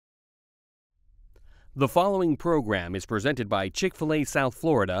The following program is presented by Chick-fil-A South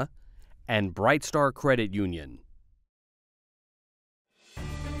Florida and Bright Star Credit Union.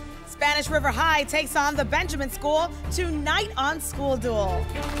 Spanish River High takes on the Benjamin School tonight on School Duel.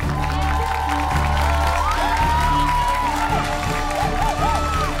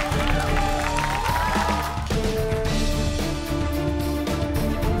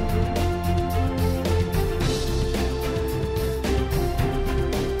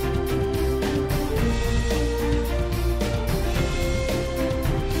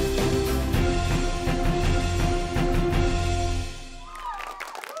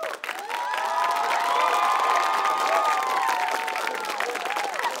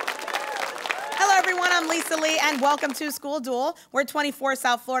 And welcome to School Duel, where 24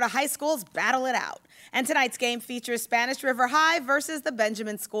 South Florida high schools battle it out. And tonight's game features Spanish River High versus the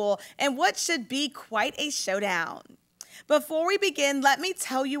Benjamin School in what should be quite a showdown. Before we begin, let me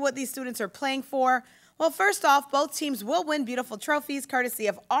tell you what these students are playing for. Well, first off, both teams will win beautiful trophies courtesy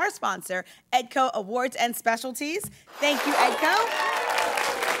of our sponsor, EDCO Awards and Specialties. Thank you, EDCO.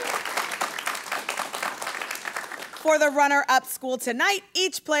 For the runner-up school tonight,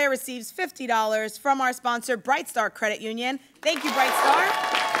 each player receives $50 from our sponsor, Bright Star Credit Union. Thank you, Bright Star.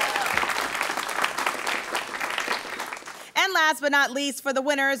 And last but not least, for the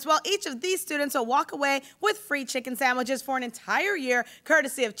winners, well, each of these students will walk away with free chicken sandwiches for an entire year,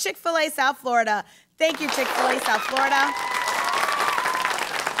 courtesy of Chick-fil-A South Florida. Thank you, Chick-fil-A South Florida.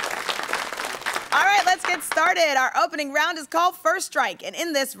 All right, let's get started. Our opening round is called First Strike, and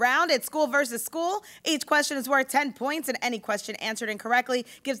in this round, it's school versus school. Each question is worth 10 points, and any question answered incorrectly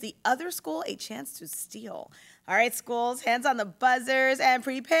gives the other school a chance to steal. All right, schools, hands on the buzzers, and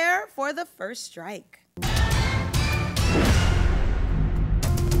prepare for the first strike.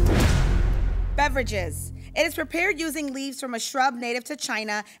 Beverages. It is prepared using leaves from a shrub native to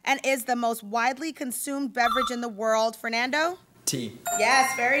China and is the most widely consumed beverage in the world. Fernando? Tea.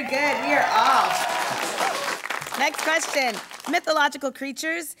 Yes, very good. We are off. Next question. Mythological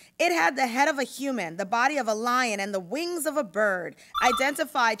creatures. It had the head of a human, the body of a lion, and the wings of a bird.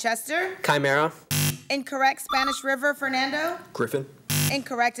 Identify, Chester. Chimera. Incorrect. Spanish River, Fernando. Griffin.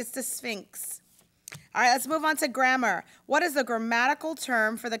 Incorrect. It's the Sphinx. All right, let's move on to grammar. What is the grammatical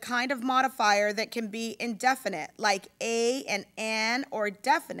term for the kind of modifier that can be indefinite, like a and an, or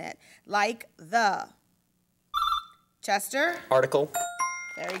definite, like the? Chester? Article.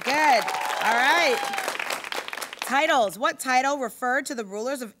 Very good. All right. Titles. What title referred to the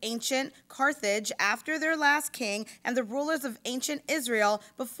rulers of ancient Carthage after their last king and the rulers of ancient Israel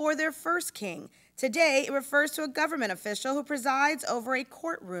before their first king? Today, it refers to a government official who presides over a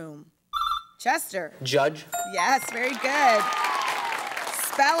courtroom. Chester? Judge. Yes, very good.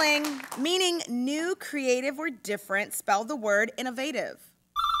 Spelling. Meaning new, creative, or different. Spell the word innovative.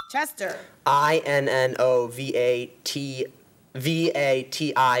 Chester. INNOVATIVE.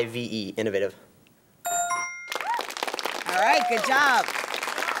 Innovative. All right, good job.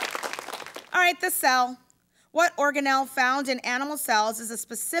 All right, the cell. What organelle found in animal cells is a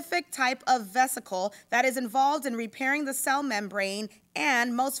specific type of vesicle that is involved in repairing the cell membrane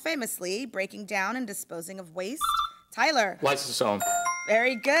and, most famously, breaking down and disposing of waste? Tyler. Lysosome.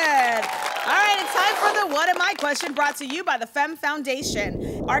 Very good. All right, it's time for the What Am I question, brought to you by the Femme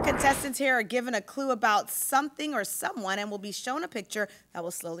Foundation. Our contestants here are given a clue about something or someone and will be shown a picture that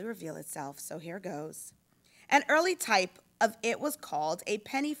will slowly reveal itself. So here goes. An early type of it was called a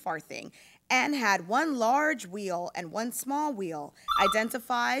penny farthing and had one large wheel and one small wheel.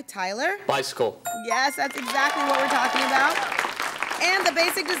 Identify, Tyler? Bicycle. Yes, that's exactly what we're talking about. And the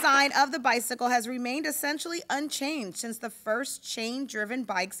basic design of the bicycle has remained essentially unchanged since the first chain-driven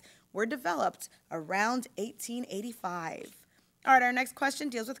bikes were developed around 1885. All right, our next question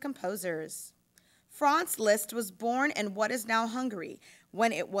deals with composers. Franz Liszt was born in what is now Hungary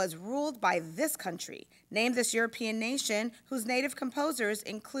when it was ruled by this country. Name this European nation whose native composers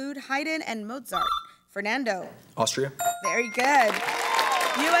include Haydn and Mozart. Fernando. Austria. Very good.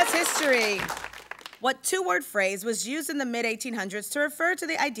 U.S. history. What two-word phrase was used in the mid-1800s to refer to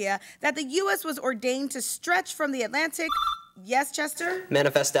the idea that the U.S. was ordained to stretch from the Atlantic? Yes, Chester?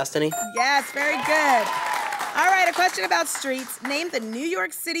 Manifest destiny. Yes, very good. All right, a question about streets. Name the New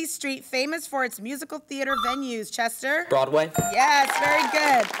York City street famous for its musical theater venues. Chester? Broadway. Yes, very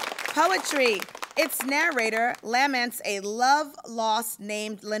good. Poetry. Its narrator laments a love lost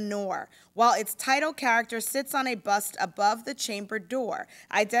named Lenore, while its title character sits on a bust above the chamber door.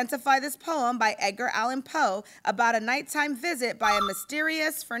 Identify this poem by Edgar Allan Poe about a nighttime visit by a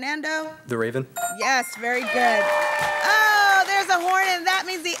mysterious Fernando? The Raven. Yes, very good. Oh, there's the horn, and that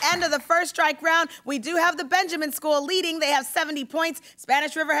means the end of the first strike round. We do have the Benjamin School leading. They have 70 points.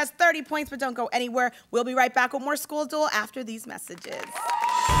 Spanish River has 30 points, but don't go anywhere. We'll be right back with more School Duel after these messages.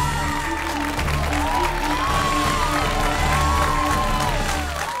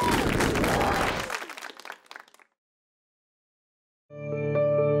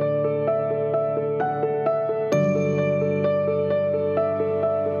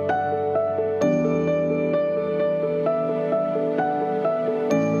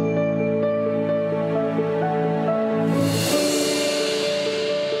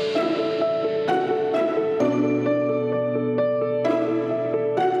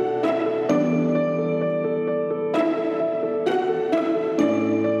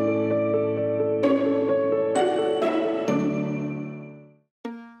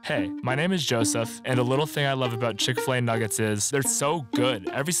 Hey, my name is Joseph, and a little thing I love about Chick-fil-A nuggets is they're so good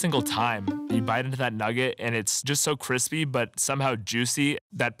every single time. You bite into that nugget, and it's just so crispy, but somehow juicy,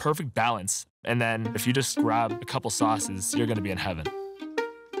 that perfect balance. And then if you just grab a couple sauces, you're gonna be in heaven.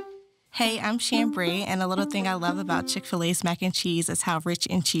 Hey, I'm Chambray, and a little thing I love about Chick-fil-A's mac and cheese is how rich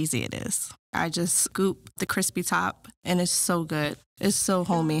and cheesy it is. I just scoop the crispy top, and it's so good. It's so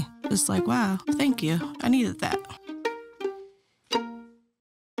homey. It's like, wow, thank you. I needed that.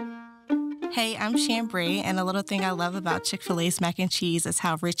 Hey, I'm Chambray, and a little thing I love about Chick-fil-A's mac and cheese is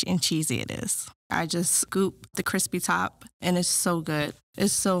how rich and cheesy it is. I just scoop the crispy top, and it's so good.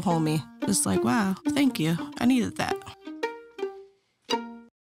 It's so homey. It's like, wow, thank you. I needed that.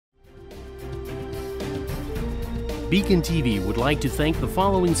 BECON-TV would like to thank the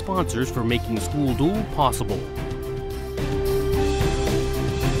following sponsors for making School Duel possible.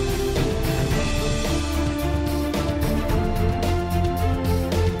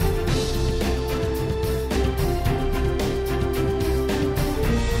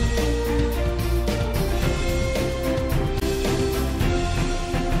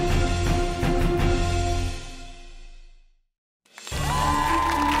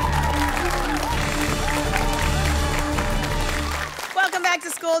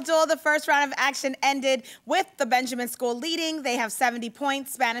 Duel. The first round of action ended with the Benjamin School leading. They have 70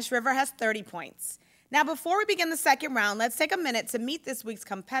 points. Spanish River has 30 points. Now, before we begin the second round, let's take a minute to meet this week's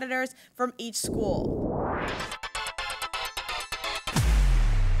competitors from each school.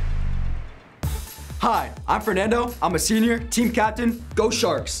 Hi, I'm Fernando. I'm a senior, team captain. Go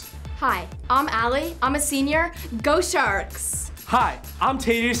Sharks. Hi, I'm Allie. I'm a senior. Go Sharks. Hi, I'm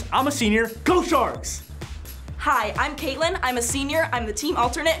Tadius. I'm a senior. Go Sharks. Hi, I'm Caitlin. I'm a senior. I'm the team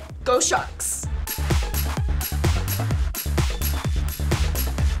alternate. Go Sharks.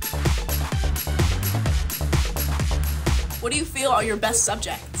 What do you feel are your best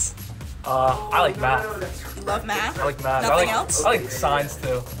subjects? I like math. You love math? I like math. Nothing else? I like science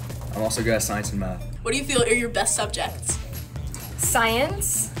too. I'm also good at science and math. What do you feel are your best subjects?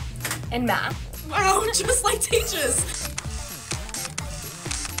 Science and math. Wow, just like teachers.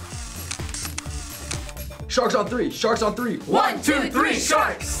 Sharks on three. Sharks on three. 1, 2, 3,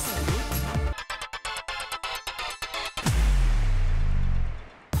 Sharks!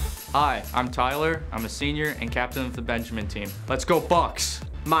 Hi, I'm Tyler. I'm a senior and captain of the Benjamin team. Let's go Bucks!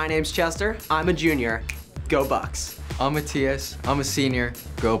 My name's Chester. I'm a junior. Go Bucks. I'm Matthias. I'm a senior.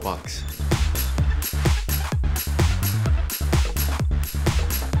 Go Bucks.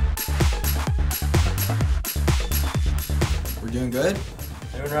 We're doing good?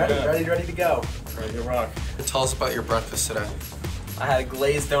 Doing ready? Ready to go. Ready to rock. Tell us about your breakfast today. I had a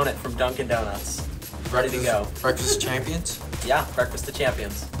glazed donut from Dunkin' Donuts. Ready to go. Breakfast champions? Yeah, breakfast to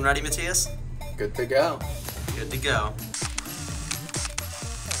champions. Ready, Matthias? Good to go. Good to go.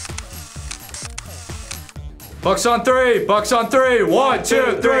 Bucks on three! Bucks on three! 1,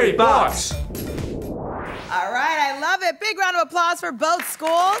 2, 3, Bucks! All right, I love it. Big round of applause for both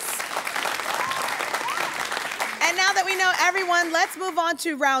schools. And now that we know everyone, let's move on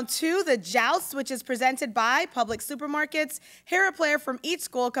to round 2, the Joust, which is presented by Public Supermarkets. Here, a player from each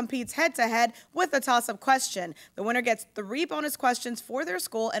school competes head-to-head with a toss-up question. The winner gets 3 bonus questions for their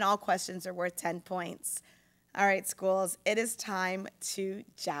school, and all questions are worth 10 points. All right, schools, it is time to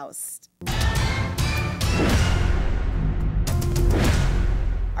joust.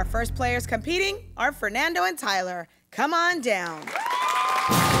 Our first players competing are Fernando and Tyler. Come on down.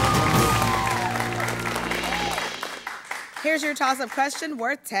 Here's your toss-up question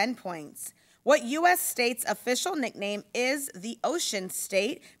worth 10 points. What U.S. state's official nickname is the Ocean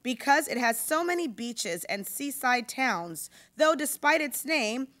State because it has so many beaches and seaside towns, though despite its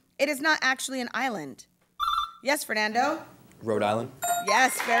name, it is not actually an island? Yes, Fernando? Rhode Island.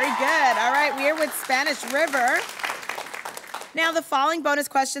 Yes, very good. All right, we're with Spanish River. Now, the following bonus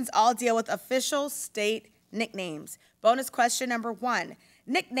questions all deal with official state nicknames. Bonus question number 1.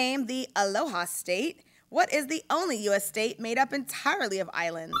 Nickname the Aloha State. What is the only U.S. state made up entirely of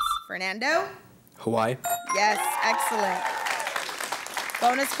islands? Fernando? Hawaii. Yes, excellent.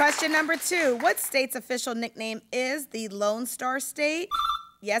 Bonus question number 2. What state's official nickname is the Lone Star State?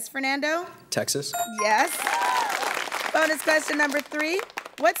 Yes, Fernando? Texas. Yes. Bonus question number 3.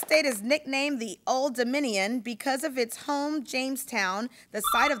 What state is nicknamed the Old Dominion because of its home, Jamestown, the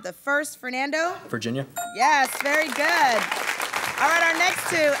site of the first, Fernando? Virginia. Yes, very good. All right, our next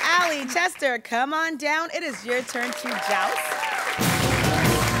 2, Allie, Chester, come on down. It is your turn to joust.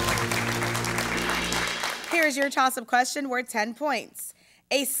 Here's your toss-up question worth 10 points.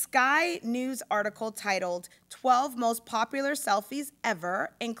 A Sky News article titled 12 Most Popular Selfies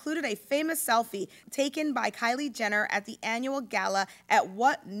Ever included a famous selfie taken by Kylie Jenner at the annual gala at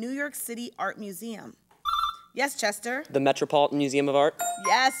what New York City art museum? Yes, Chester? The Metropolitan Museum of Art.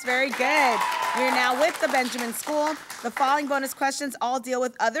 Yes, very good. We're now with the Benjamin School. The following bonus questions all deal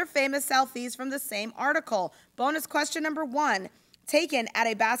with other famous selfies from the same article. Bonus question number 1. Taken at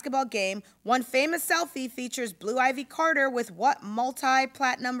a basketball game, one famous selfie features Blue Ivy Carter with what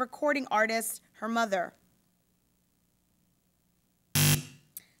multi-platinum recording artist, her mother?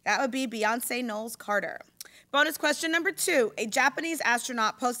 That would be Beyonce Knowles Carter. Bonus question number 2. A Japanese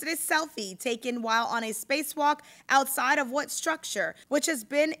astronaut posted a selfie taken while on a spacewalk outside of what structure, which has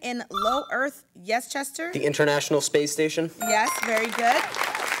been in low Earth? Yes, Chester? The International Space Station. Yes, very good.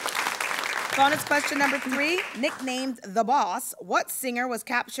 Bonus question number 3. Nicknamed The Boss, what singer was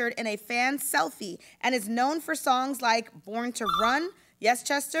captured in a fan selfie and is known for songs like Born to Run? Yes,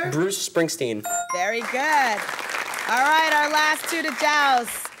 Chester? Bruce Springsteen. Very good. All right, our last 2 to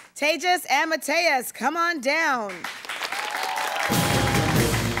joust. Tejas and Mateus, come on down.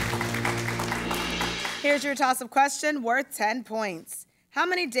 Here's your toss-up question worth 10 points. How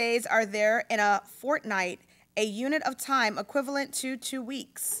many days are there in a fortnight, a unit of time equivalent to 2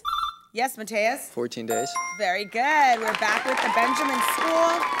 weeks? Yes, Mateus? 14 days. Very good. We're back with the Benjamin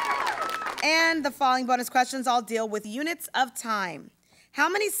School. And the following bonus questions all deal with units of time. How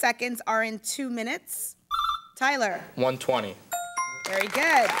many seconds are in 2 minutes? Tyler? 120. Very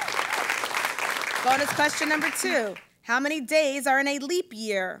good. Bonus question number 2. How many days are in a leap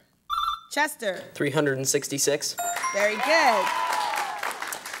year? Chester? 366. Very good.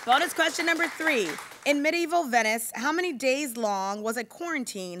 Bonus question number 3. In medieval Venice, how many days long was a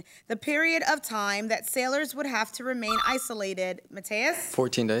quarantine, the period of time that sailors would have to remain isolated? Mateus?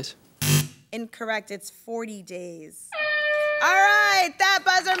 14 days. Incorrect. It's 40 days. All right, that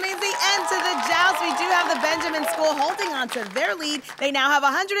buzzer means the end to the joust. We do have the Benjamin School holding on to their lead. They now have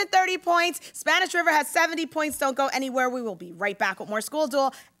 130 points. Spanish River has 70 points. Don't go anywhere. We will be right back with more School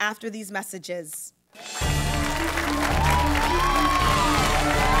Duel after these messages.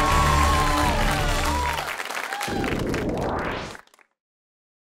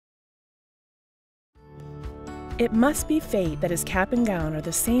 It must be fate that his cap and gown are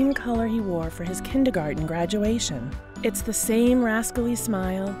the same color he wore for his kindergarten graduation. It's the same rascally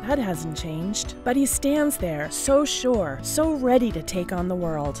smile, that hasn't changed. But he stands there, so sure, so ready to take on the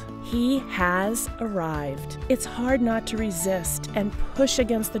world. He has arrived. It's hard not to resist and push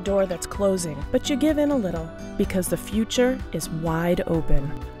against the door that's closing, but you give in a little, because the future is wide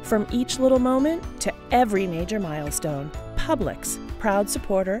open. From each little moment to every major milestone, Publix, proud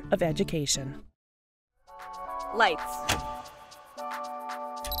supporter of education. Lights.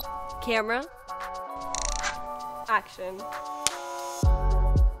 Camera. Action.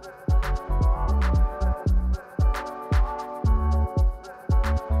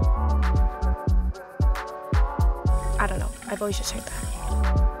 I don't know. I've always just heard that.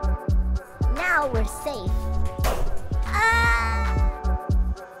 Now we're safe.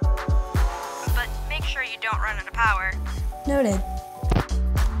 But make sure you don't run out of power. Noted.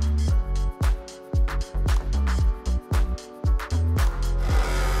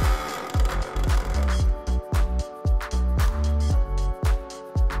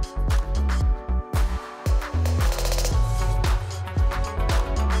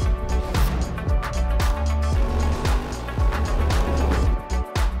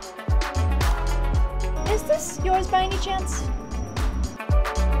 Is this yours by any chance?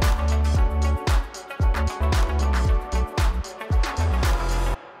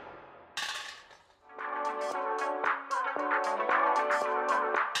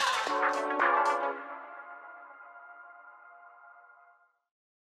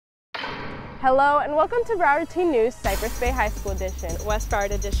 Hello and welcome to Broward Teen News Cypress Bay High School Edition, West Broward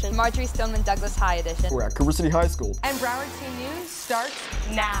Edition, Marjorie Stoneman Douglas High Edition. We're at Cooper City High School. and Broward Teen News starts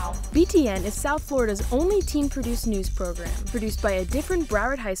now. BTN is South Florida's only teen-produced news program, produced by a different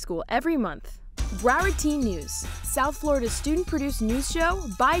Broward High School every month. Broward Teen News, South Florida's student-produced news show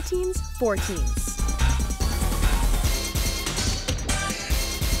by teens for teens.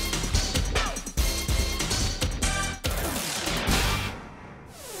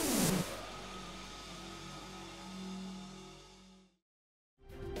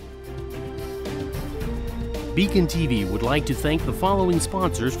 BECON-TV would like to thank the following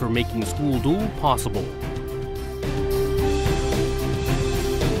sponsors for making School Duel possible.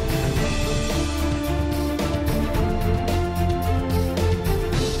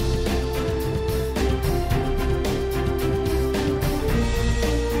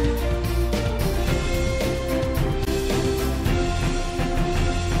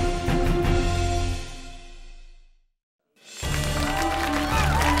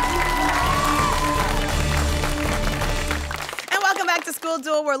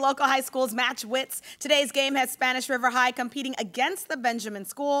 Duel, where local high schools match wits. Today's game has Spanish River High competing against the Benjamin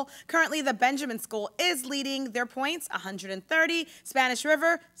School. Currently, the Benjamin School is leading their points, 130. Spanish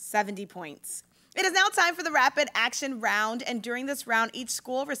River, 70 points. It is now time for the rapid action round, and during this round, each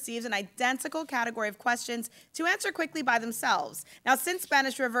school receives an identical category of questions to answer quickly by themselves. Now, since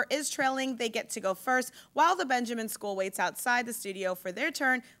Spanish River is trailing, they get to go first, while the Benjamin School waits outside the studio for their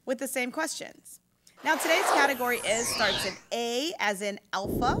turn with the same questions. Now, today's category starts in A as in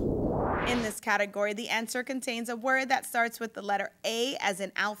alpha. In this category, the answer contains a word that starts with the letter A as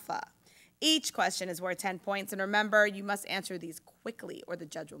in alpha. Each question is worth 10 points, and remember, you must answer these quickly or the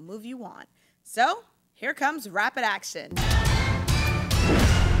judge will move you on. So, here comes rapid action.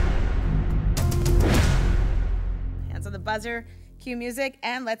 Hands on the buzzer, cue music,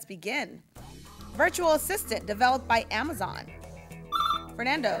 and let's begin. Virtual assistant developed by Amazon.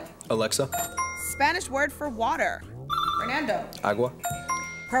 Fernando. Alexa. Spanish word for water. Fernando. Agua.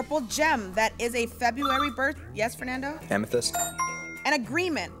 Purple gem that is a February birth. Yes, Fernando? Amethyst. An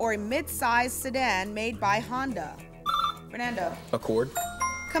agreement or a mid-sized sedan made by Honda. Fernando. Accord.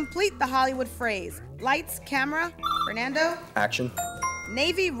 Complete the Hollywood phrase. Lights, camera. Fernando. Action.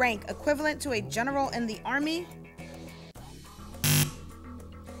 Navy rank equivalent to a general in the Army.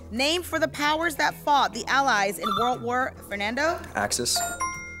 Name for the powers that fought the Allies in World War. Fernando. Axis.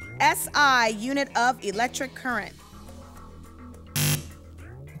 SI, unit of electric current.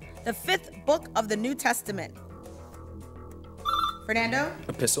 The 5th book of the New Testament. Fernando.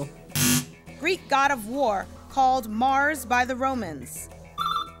 Epistle. Greek god of war, called Mars by the Romans.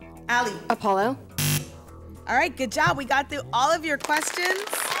 Ali. Apollo. All right, good job. We got through all of your questions.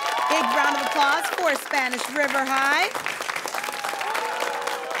 Big round of applause for Spanish River High.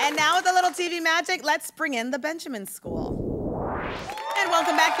 And now with a little TV magic, let's bring in the Benjamin School. And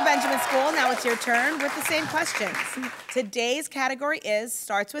welcome back to Benjamin School. Now it's your turn with the same questions. Today's category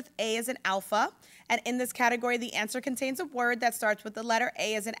starts with A as in alpha. And in this category, the answer contains a word that starts with the letter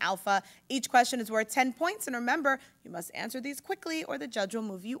A as in alpha. Each question is worth 10 points. And remember, you must answer these quickly or the judge will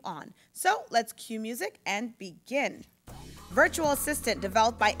move you on. So let's cue music and begin. Virtual assistant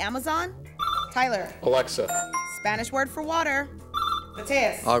developed by Amazon. Tyler. Alexa. Spanish word for water.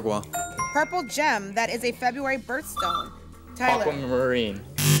 Mateus. Agua. Purple gem that is a February birthstone. Tyler. Aquamarine.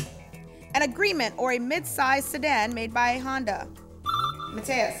 An agreement or a mid-sized sedan made by Honda.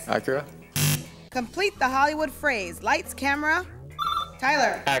 Mateus. Acura. Complete the Hollywood phrase. Lights, camera.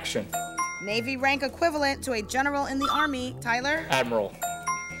 Tyler. Action. Navy rank equivalent to a general in the Army. Tyler. Admiral.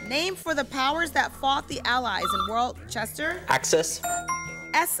 Name for the powers that fought the Allies in World Chester. Axis.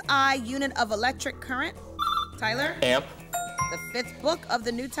 SI, unit of electric current. Tyler. Amp. The 5th book of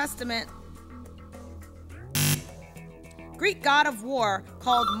the New Testament. Greek god of war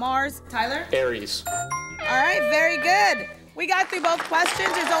called Mars. Tyler? Aries. All right, very good. We got through both questions.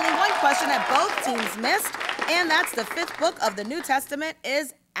 There's only one question that both teams missed, and that's the 5th book of the New Testament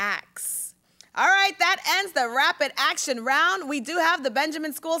is Acts. All right, that ends the rapid action round. We do have the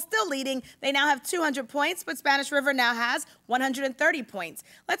Benjamin School still leading. They now have 200 points, but Spanish River now has 130 points.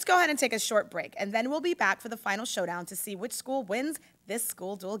 Let's go ahead and take a short break, and then we'll be back for the final showdown to see which school wins this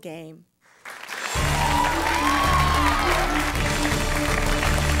school duel game.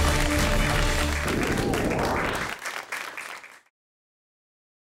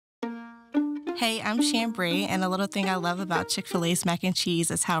 Hey, I'm Chambray, and a little thing I love about Chick-fil-A's mac and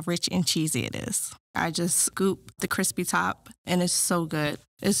cheese is how rich and cheesy it is. I just scoop the crispy top, and it's so good.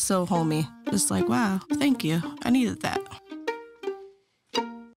 It's so homey. It's like, wow, thank you. I needed that.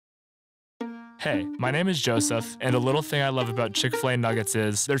 Hey, my name is Joseph, and a little thing I love about Chick-fil-A nuggets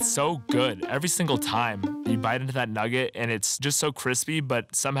is they're so good every single time. You bite into that nugget, and it's just so crispy,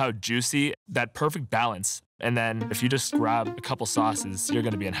 but somehow juicy, that perfect balance. And then if you just grab a couple sauces, you're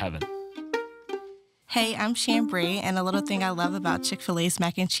gonna be in heaven. Hey, I'm Chambray, and a little thing I love about Chick-fil-A's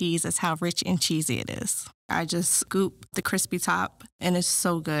mac and cheese is how rich and cheesy it is. I just scoop the crispy top, and it's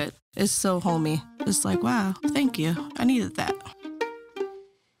so good. It's so homey. It's like, wow, thank you. I needed that.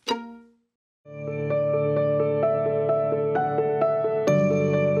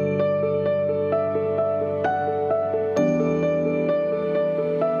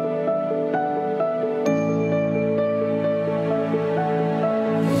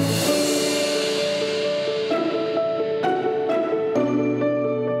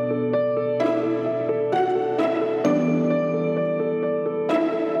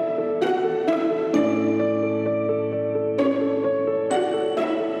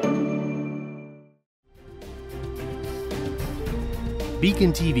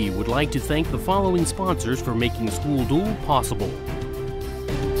 BECON-TV would like to thank the following sponsors for making School Duel possible.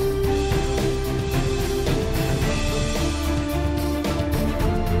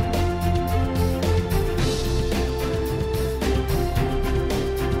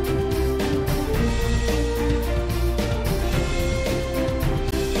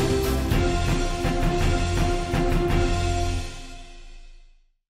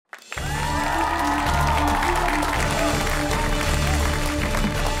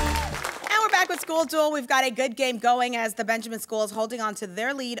 School Duel, we've got a good game going as the Benjamin School is holding on to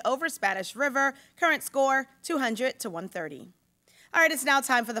their lead over Spanish River. Current score, 200-130. All right, it's now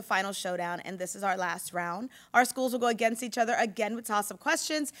time for the final showdown, and this is our last round. Our schools will go against each other again with toss-up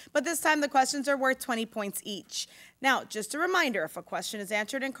questions, but this time the questions are worth 20 points each. Now, just a reminder, if a question is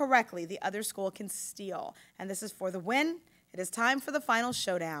answered incorrectly, the other school can steal. And this is for the win. It is time for the final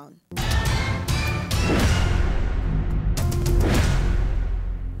showdown.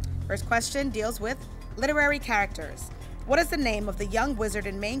 First question deals with literary characters. What is the name of the young wizard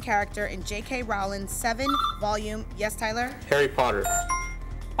and main character in J.K. Rowling's 7-volume, yes, Tyler? Harry Potter.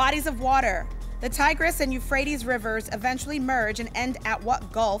 Bodies of water. The Tigris and Euphrates rivers eventually merge and end at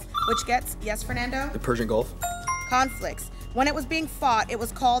what gulf, which gets, yes, Fernando? The Persian Gulf. Conflicts. When it was being fought, it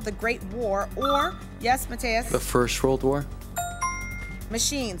was called the Great War, or, yes, Mateus? The First World War.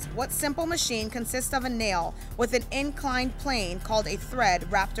 Machines. What simple machine consists of a nail with an inclined plane called a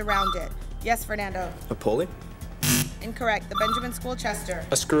thread wrapped around it? Yes, Fernando. A pulley. Incorrect. The Benjamin School, Chester.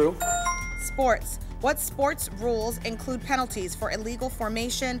 A screw. Sports. What sports rules include penalties for illegal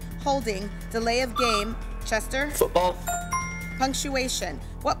formation, holding, delay of game? Chester. Football. Punctuation.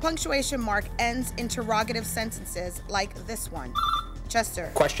 What punctuation mark ends interrogative sentences like this one?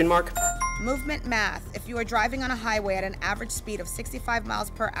 Chester. Question mark. Movement math. If you are driving on a highway at an average speed of 65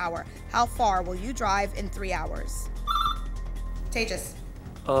 miles per hour, how far will you drive in 3 hours? Tejas.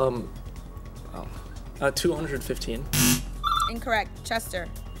 215. Incorrect. Chester.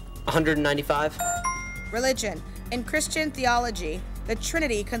 195. Religion. In Christian theology, the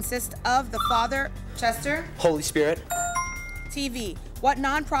Trinity consists of the Father, Chester. Holy Spirit. TV. What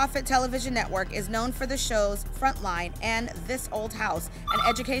nonprofit television network is known for the shows Frontline and This Old House? An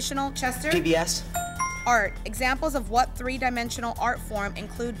educational, Chester? PBS. Art. Examples of what three-dimensional art form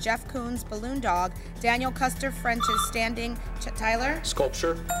include Jeff Koons' Balloon Dog, Daniel Custer French's Standing, Tyler?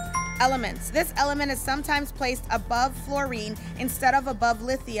 Sculpture. Elements. This element is sometimes placed above fluorine instead of above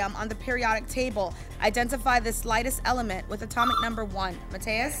lithium on the periodic table. Identify this lightest element with atomic number 1.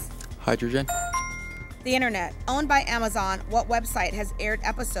 Mateus? Hydrogen. The Internet. Owned by Amazon, what website has aired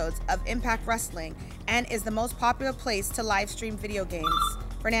episodes of Impact Wrestling and is the most popular place to live stream video games?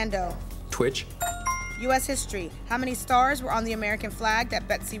 Fernando. Twitch. U.S. history. How many stars were on the American flag that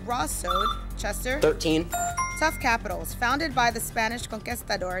Betsy Ross sewed? Chester. 13. Tough capitals. Founded by the Spanish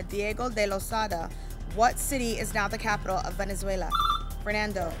conquistador Diego de Lozada, what city is now the capital of Venezuela?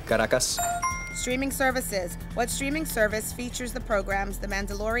 Fernando. Caracas. Streaming services. What streaming service features the programs The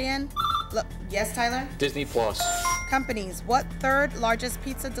Mandalorian? Yes, Tyler? Disney Plus. Companies. What third largest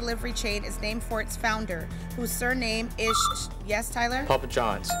pizza delivery chain is named for its founder, whose surname is, yes, Tyler? Papa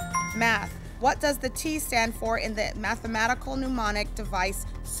John's. Math. What does the T stand for in the mathematical mnemonic device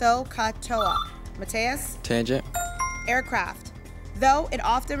SOHCAHTOA? Mateus? Tangent. Aircraft. Though it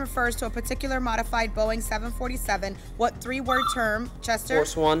often refers to a particular modified Boeing 747, what three-word term, Chester?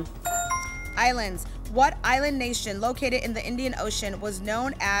 Force One. Islands. What island nation located in the Indian Ocean was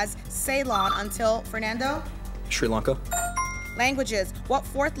known as Ceylon until, Fernando? Sri Lanka. Languages. What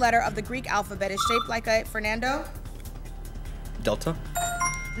fourth letter of the Greek alphabet is shaped like a, Fernando? Delta.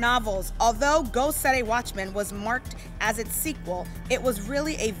 Novels. Although Ghost Set a Watchman was marked as its sequel, it was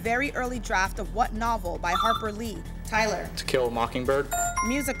really a very early draft of what novel by Harper Lee? Tyler. To Kill a Mockingbird.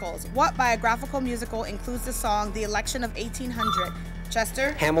 Musicals. What biographical musical includes the song The Election of 1800?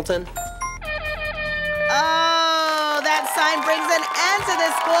 Chester. Hamilton. Oh, that sign brings an end to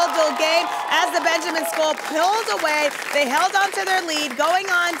this school duel game as the Benjamin School pulled away. They held on to their lead, going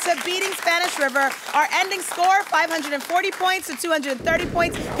on to beating Spanish River. Our ending score, 540 points to 230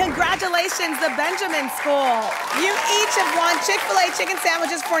 points. Congratulations, the Benjamin School. You each have won Chick-fil-A chicken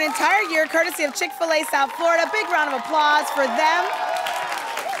sandwiches for an entire year, courtesy of Chick-fil-A South Florida. Big round of applause for them.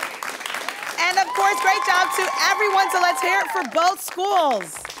 And of course, great job to everyone, so let's hear it for both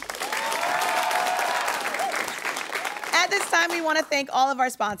schools. At this time, we want to thank all of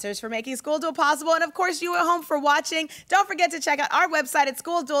our sponsors for making School Duel possible, and of course, you at home for watching. Don't forget to check out our website at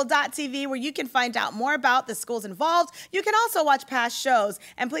schoolduel.tv, where you can find out more about the schools involved. You can also watch past shows.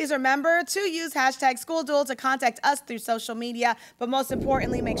 And please remember to use hashtag School Duel to contact us through social media. But most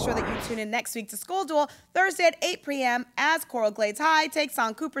importantly, make sure that you tune in next week to School Duel, Thursday at 8 p.m. as Coral Glades High takes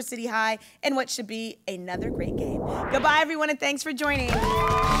on Cooper City High in what should be another great game. Goodbye, everyone, and thanks for joining.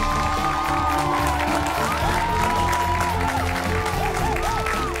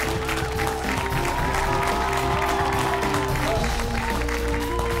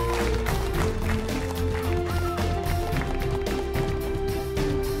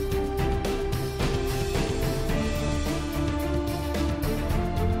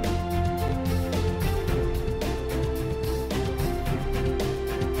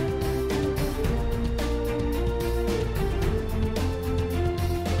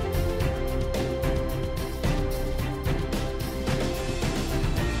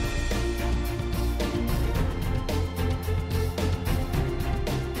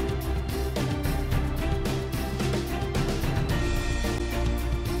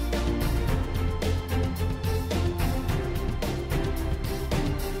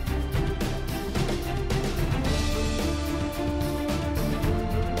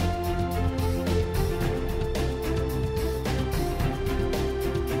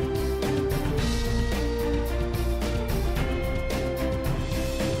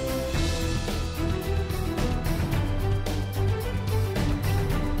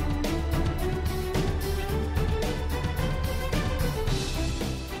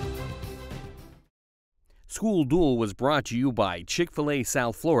 School Duel was brought to you by Chick-fil-A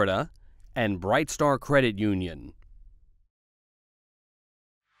South Florida and Bright Star Credit Union.